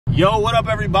Yo, what up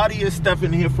everybody? It's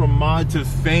Stefan here from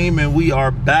Mod2Fame, and we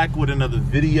are back with another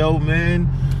video, man.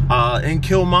 In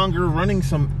Killmonger, running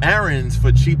some errands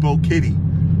for Cheapokitty.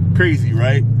 Crazy,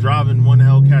 right? Driving one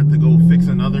Hellcat to go fix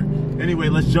another. Anyway,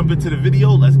 let's jump into the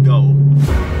video. Let's go.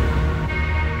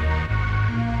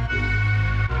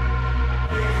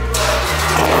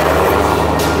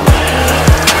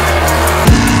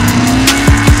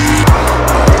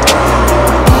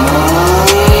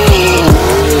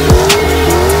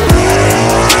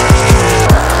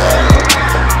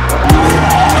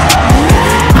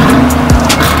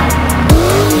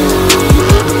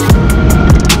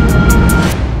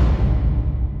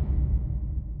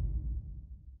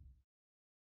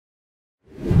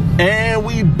 And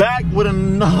we back with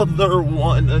another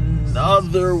one.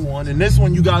 And this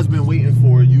one you guys been waiting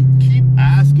for. You keep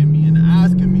asking me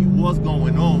what's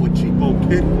going on with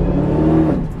Cheapokitty.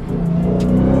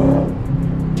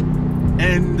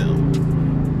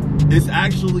 And it's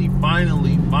actually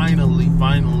finally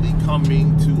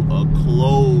coming to a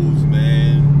close,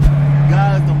 man.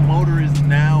 Guys, the motor is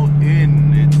now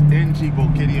in. It's in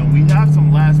Cheapokitty, and we have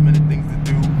some last minute things to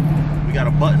do. We got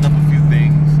to button up a few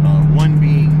things. One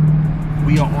being,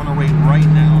 we are on our way right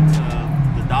now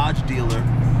to the Dodge dealer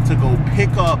to go pick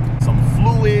up some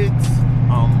fluids.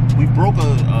 We broke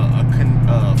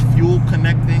a fuel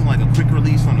connecting, like a quick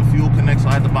release on the fuel connect, so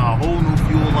I had to buy a whole new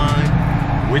fuel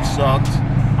line, which sucked.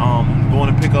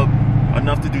 Going to pick up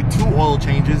enough to do 2 oil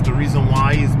changes. The reason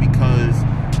why is because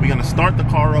we're going to start the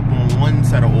car up on one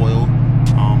set of oil,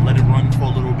 let it run for a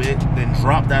little bit, then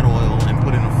drop that oil and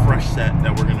put in a fresh set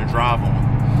that we're going to drive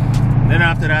on. Then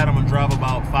after that, I'm gonna drive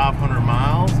about 500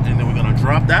 miles, and then we're gonna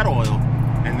drop that oil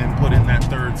and then put in that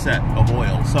third set of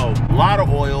oil. So a lot of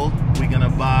oil. We're gonna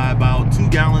buy about 2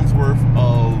 gallons worth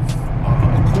of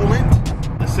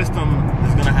coolant. The system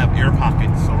is gonna have air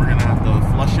pockets, so we're gonna have to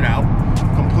flush it out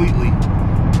completely.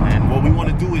 And what we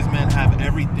wanna do is, man, have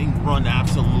everything run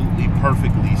absolutely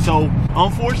perfectly. So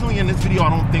unfortunately in this video, I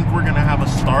don't think we're gonna have a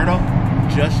startup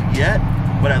just yet,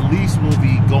 but at least we'll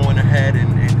be going ahead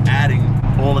and adding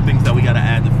all the things that we got to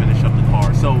add to finish up the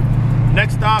car. So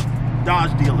next stop,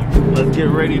 Dodge dealer. Let's get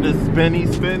ready to spin,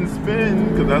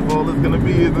 because that's all it's gonna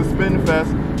be, is a spin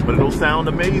fest, but it'll sound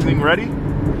amazing. Ready?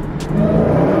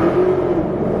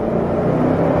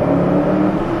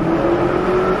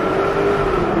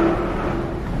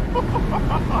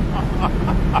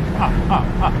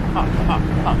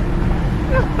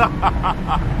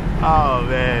 Oh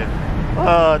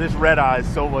man, this red eye is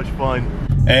so much fun.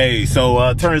 Hey,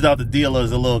 so turns out the dealer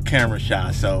is a little camera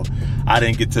shy, so I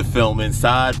didn't get to film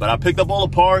inside, but I picked up all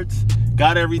the parts,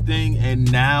 got everything,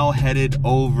 and now headed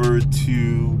over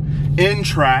to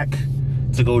N-Track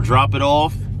to go drop it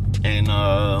off. And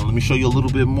let me show you a little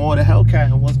bit more of the Hellcat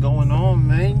and what's going on,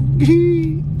 man.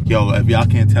 Yo, if y'all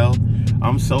can't tell,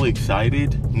 I'm so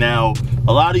excited. Now,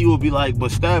 a lot of you will be like, but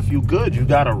Steph, you good, you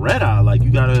got a red eye, like you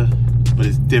gotta, but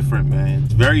it's different, man.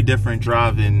 It's very different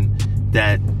driving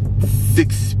that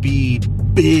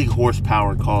 6-speed, big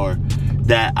horsepower car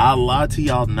that, I'll lie to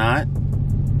y'all not,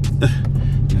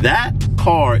 that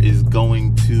car is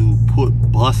going to put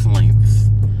bus lengths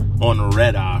on a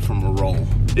red eye from a roll.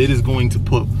 It is going to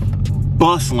put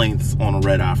bus lengths on a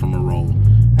red eye from a roll.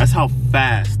 That's how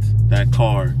fast that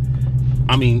car,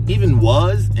 I mean, even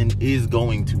was and is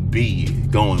going to be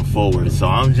going forward. So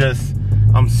I'm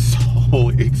so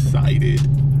excited.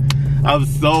 I'm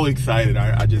so excited.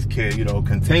 I just can't, you know,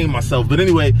 contain myself. But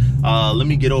anyway, let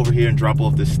me get over here and drop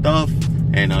off this stuff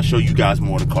and show you guys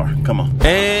more of the car. Come on.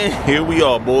 And here we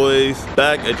are, boys.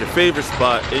 Back at your favorite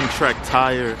spot, N-Track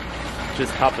Tire.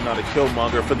 Just hopping out of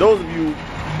Killmonger. For those of you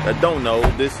that don't know,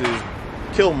 this is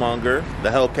Killmonger, the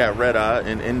Hellcat red eye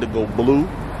in indigo blue.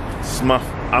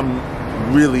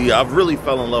 I've really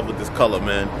fell in love with this color,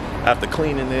 man. After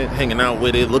cleaning it, hanging out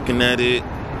with it, looking at it,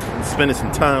 spending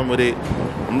some time with it,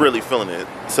 I'm really feeling it.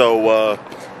 So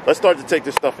let's start to take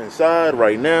this stuff inside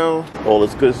right now. All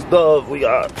this good stuff. We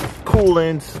got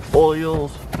coolants,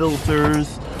 oils,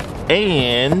 filters,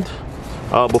 and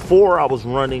before I was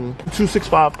running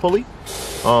 265 pulley.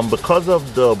 Because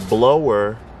of the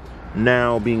blower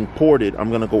now being ported, I'm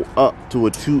gonna go up to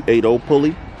a 280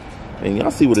 pulley. And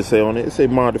y'all see what it say on it. It say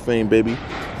Mod2Fame, baby.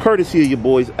 Courtesy of your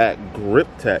boys at Grip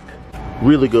Tech.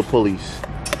 Really good pulleys.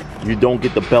 You don't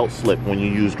get the belt slip when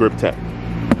you use Grip Tech.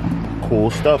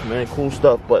 Cool stuff, man, cool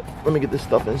stuff. But let me get this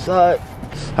stuff inside.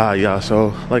 Y'all,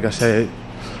 so like I said,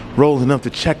 rolling up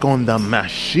to check on the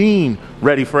machine.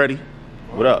 Ready, Freddy?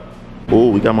 What up?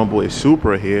 Oh, we got my boy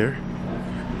Supra here.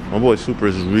 My boy Supra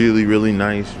is really, really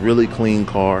nice, really clean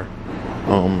car.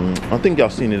 I think y'all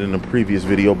seen it in a previous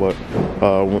video, but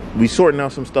we sorting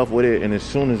out some stuff with it, and as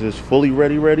soon as it's fully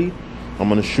ready, I'm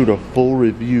gonna shoot a full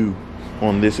review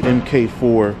on this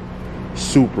MK4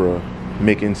 Supra,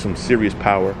 making some serious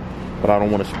power, but I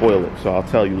don't want to spoil it, so I'll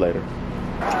tell you later.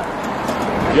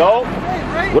 Yo,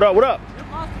 hey, what up, what up?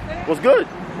 What's good?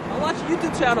 I watch your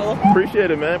YouTube channel.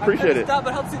 Appreciate it, man, appreciate it. Stop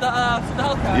and help see the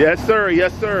Hellcat. Yes, sir,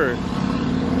 yes, sir.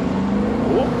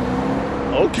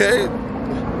 Ooh. Okay.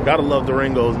 Gotta love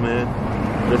Durangos, man.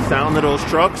 The sound of those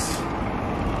trucks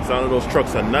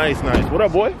are nice. What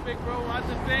up, boy? Big bro,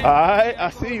 Mod2Fame. Alright, I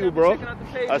see you, bro.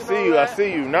 I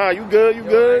see you. Nah, you good, you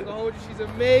good. She's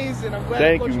amazing. I'm glad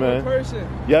Thank you, man. In person.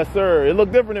 Yes, sir. It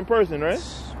looked different in person, right?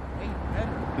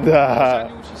 I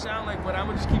knew what she sounded like, but I'm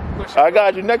gonna just keep pushing. I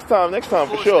got you next time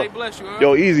for sure. Stay blessed,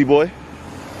 yo, easy, boy.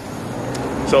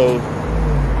 So,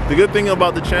 the good thing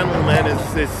about the channel, man,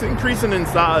 is it's increasing in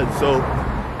size. So,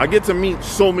 I get to meet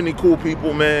so many cool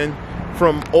people, man,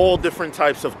 from all different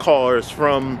types of cars.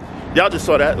 From, y'all just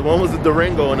saw that. One was a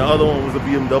Durango and the other one was a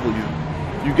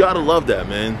BMW. You gotta love that,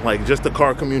 man. Like, just the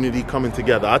car community coming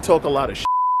together. I talk a lot of shit,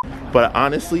 but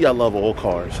honestly, I love all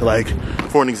cars. Like,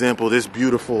 for an example, this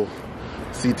beautiful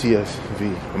CTS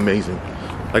V, amazing.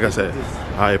 Like I said,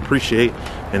 I appreciate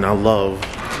and I love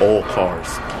all cars.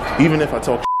 Even if I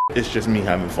talk shit, it's just me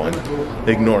having fun.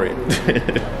 Ignore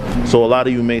it. So a lot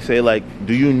of you may say, like,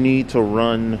 do you need to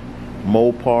run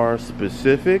Mopar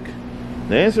specific?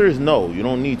 The answer is no, you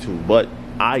don't need to, but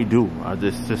I do.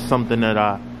 It's just something that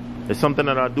I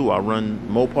do. I run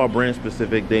Mopar brand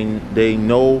specific. They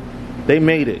know they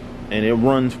made it and it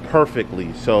runs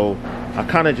perfectly. So I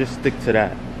kind of just stick to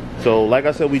that. So like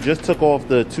I said, we just took off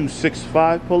the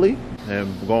 265 pulley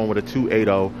and we're going with a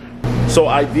 280. So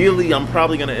ideally, I'm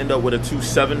probably gonna end up with a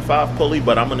 275 pulley,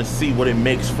 but I'm gonna see what it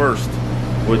makes first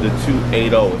with the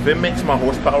 280. If it makes my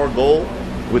horsepower goal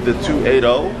with the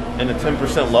 280 and the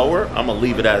 10% lower, I'm gonna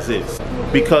leave it as is.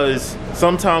 Because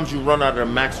sometimes you run out of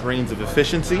the max range of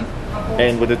efficiency,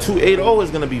 and with the 280 it's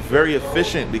gonna be very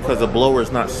efficient because the blower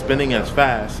is not spinning as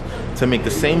fast to make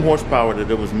the same horsepower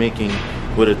that it was making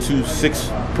with a 2.6,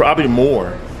 probably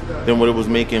more than what it was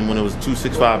making when it was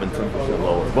 265 and 10%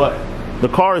 lower. But the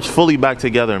car is fully back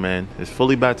together, man. It's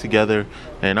fully back together,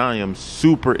 and I am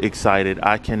super excited.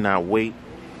 I cannot wait,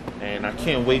 and I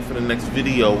can't wait for the next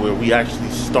video where we actually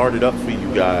start it up for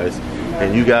you guys,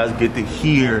 and you guys get to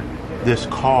hear this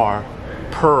car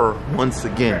purr once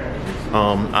again.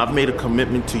 I've made a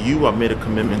commitment to you. I've made a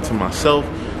commitment to myself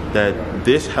that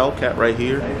this Hellcat right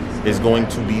here is going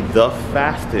to be the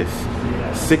fastest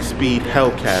 6-speed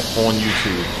Hellcat on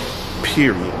YouTube,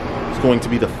 period. It's going to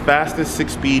be the fastest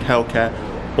 6-speed Hellcat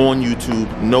on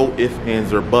YouTube, no ifs,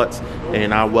 ands, or buts.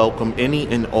 And I welcome any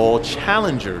and all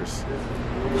challengers,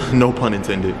 no pun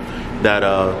intended, that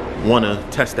want to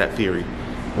test that theory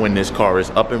when this car is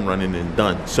up and running and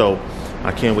done. So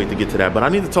I can't wait to get to that. But I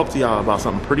need to talk to y'all about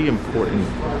something pretty important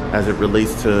as it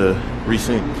relates to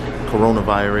recent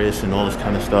coronavirus and all this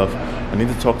kind of stuff. I need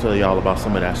to talk to y'all about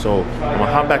some of that. So I'm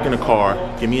gonna hop back in the car.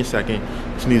 Give me a second.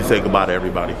 Just need to say goodbye to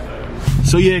everybody.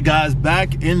 So yeah, guys,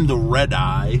 back in the red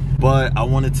eye, but I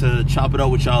wanted to chop it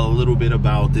up with y'all a little bit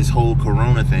about this whole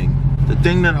corona thing. The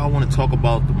thing that I want to talk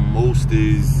about the most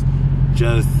is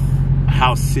just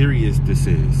how serious this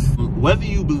is. Whether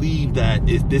you believe that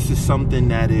if this is something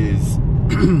that is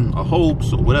a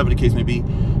hoax or whatever the case may be,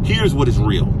 here's what is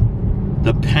real: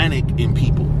 the panic in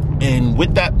people. And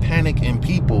with that panic in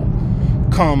people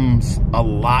comes a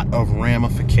lot of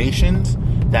ramifications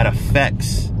that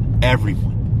affects everyone.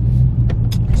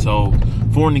 So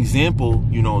for an example,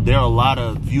 you know, there are a lot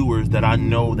of viewers that I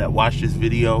know that watch this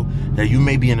video that you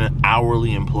may be an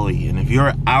hourly employee. And if you're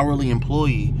an hourly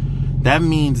employee, that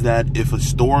means that if a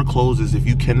store closes, if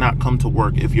you cannot come to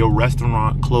work, if your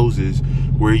restaurant closes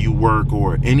where you work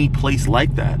or any place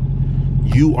like that,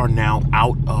 you are now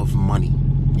out of money.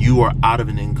 You are out of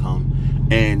an income.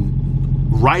 And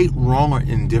right, wrong, or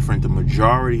indifferent, the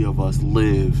majority of us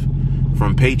live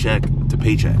from paycheck to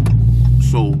paycheck.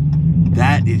 So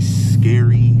that is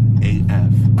scary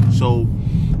AF. So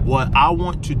what I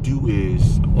want to do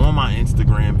is on my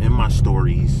Instagram, in my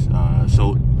stories,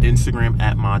 so Instagram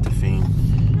at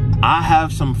Mod2Fame, I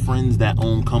have some friends that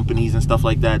own companies and stuff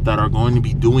like that that are going to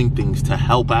be doing things to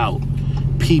help out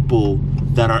people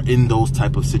that are in those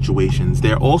type of situations.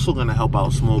 They're also going to help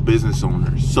out small business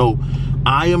owners. So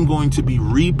I am going to be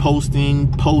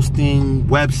reposting, posting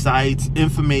websites,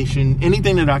 information,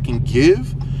 anything that I can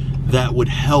give that would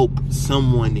help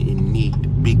someone in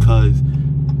need, because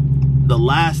the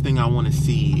last thing I want to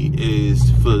see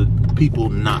is for people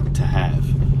not to have.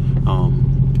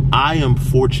 I am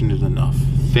fortunate enough,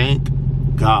 thank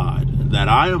God, that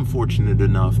I am fortunate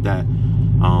enough that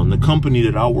the company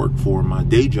that I work for, my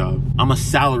day job, I'm a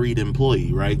salaried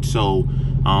employee, right? So,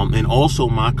 and also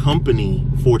my company,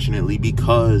 fortunately,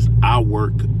 because I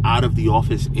work out of the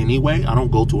office anyway, I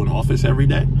don't go to an office every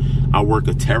day. I work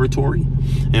a territory.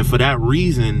 And for that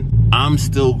reason, I'm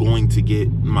still going to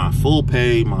get my full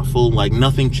pay, my full, like,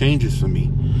 nothing changes for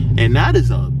me. And that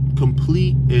is a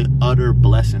complete and utter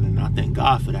blessing, and I thank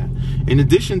God for that. In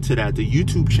addition to that, the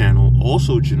YouTube channel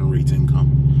also generates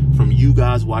income from you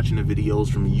guys watching the videos,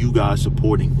 from you guys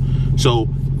supporting. So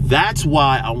that's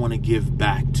why I want to give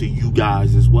back to you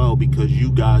guys as well, because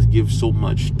you guys give so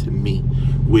much to me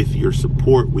with your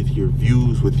support, with your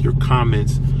views, with your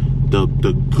comments, the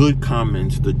good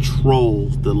comments, the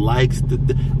trolls, the likes,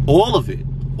 all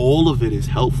of it is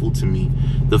helpful to me.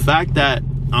 The fact that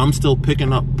I'm still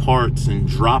picking up parts and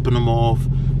dropping them off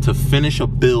to finish a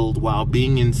build while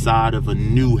being inside of a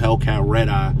new Hellcat red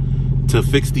eye to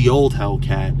fix the old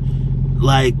Hellcat,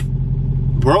 like,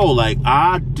 bro, like,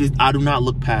 I do not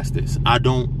look past this. I'm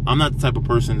not the type of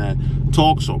person that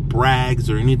talks or brags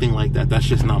or anything like that. That's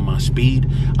just not my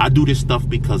speed. I do this stuff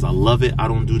because I love it. I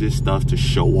don't do this stuff to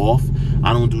show off.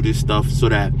 I don't do this stuff so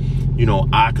that, you know,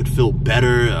 I could feel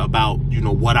better about, you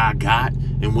know, what I got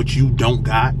and what you don't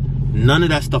got. None of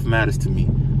that stuff matters to me.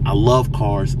 I love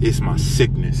cars. It's my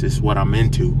sickness. It's what I'm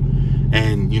into.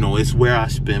 And, you know, it's where I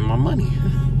spend my money.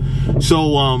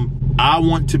 So, I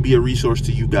want to be a resource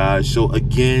to you guys. So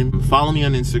again, follow me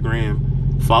on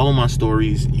Instagram, follow my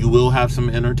stories. You will have some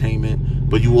entertainment,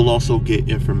 but you will also get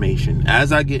information.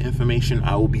 As I get information,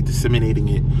 I will be disseminating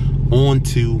it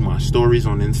onto my stories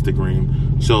on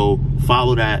Instagram. So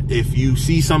follow that. If you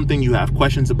see something, you have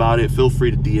questions about it, feel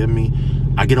free to DM me.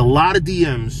 I get a lot of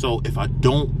DMs, so if I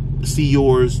don't see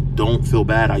yours, don't feel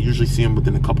bad. I usually see them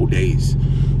within a couple days.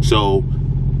 So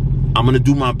I'm going to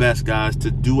do my best, guys, to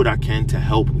do what I can to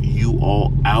help you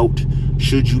all out.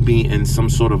 Should you be in some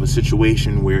sort of a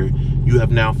situation where you have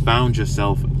now found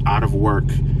yourself out of work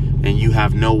and you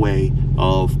have no way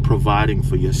of providing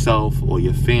for yourself or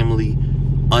your family,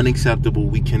 unacceptable.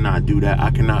 We cannot do that.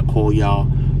 I cannot call y'all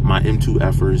my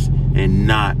M2Fers and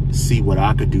not see what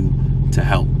I could do to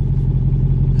help.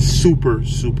 Super,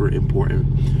 super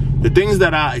important. The things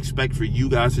that I expect for you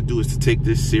guys to do is to take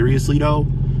this seriously, though.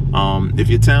 If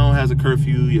your town has a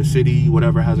curfew, your city,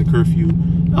 whatever, has a curfew,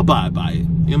 abide by it. You know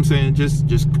what I'm saying? Just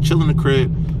chill in the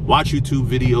crib, watch YouTube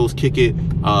videos, kick it.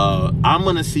 I'm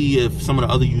gonna see if some of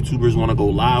the other YouTubers want to go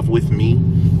live with me.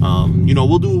 You know,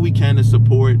 we'll do what we can to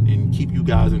support and keep you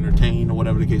guys entertained, or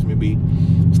whatever the case may be.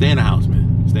 Stay in the house,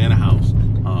 man. Stay in the house.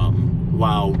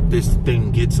 While this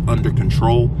thing gets under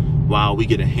control, while we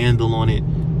get a handle on it.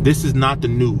 This is not the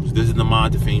news. This is the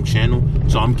Mod2Fame channel.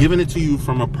 So I'm giving it to you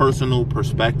from a personal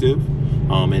perspective,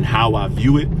 and how I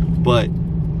view it. But,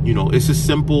 you know, it's a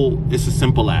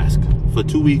simple ask. For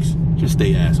 2 weeks, just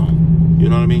stay ass home. You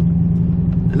know what I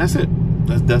mean? And that's it.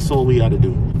 That's all we got to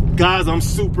do. Guys, I'm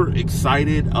super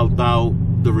excited about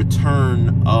the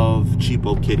return of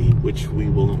Cheapokitty, which we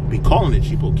will be calling it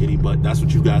Cheapokitty, but that's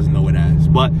what you guys know it as.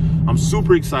 But I'm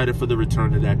super excited for the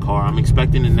return of that car. I'm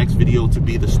expecting the next video to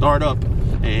be the startup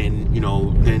and, you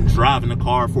know, then driving the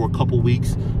car for a couple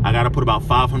weeks. I got to put about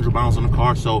 500 miles on the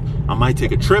car, so I might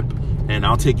take a trip and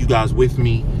I'll take you guys with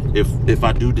me if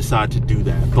I do decide to do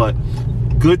that. But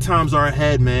good times are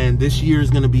ahead, man. This year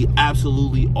is going to be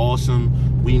absolutely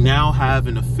awesome. We now have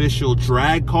an official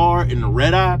drag car in the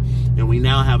red eye, and we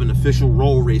now have an official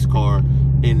roll race car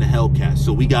in the Hellcat.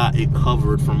 So we got it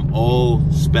covered from all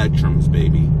spectrums,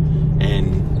 baby.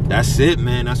 And that's it,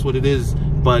 man. That's what it is.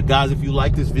 But guys, if you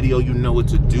like this video, you know what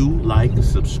to do. Like,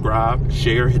 subscribe,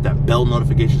 share, hit that bell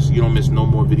notification so you don't miss no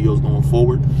more videos going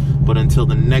forward. But until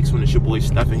the next one, it's your boy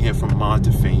Stephen here from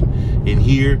Mod2Fame. And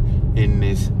here in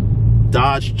this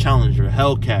Dodge Challenger,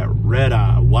 Hellcat, red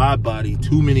eye, wide body,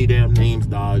 too many damn names,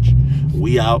 Dodge.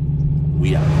 We out.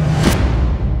 We out.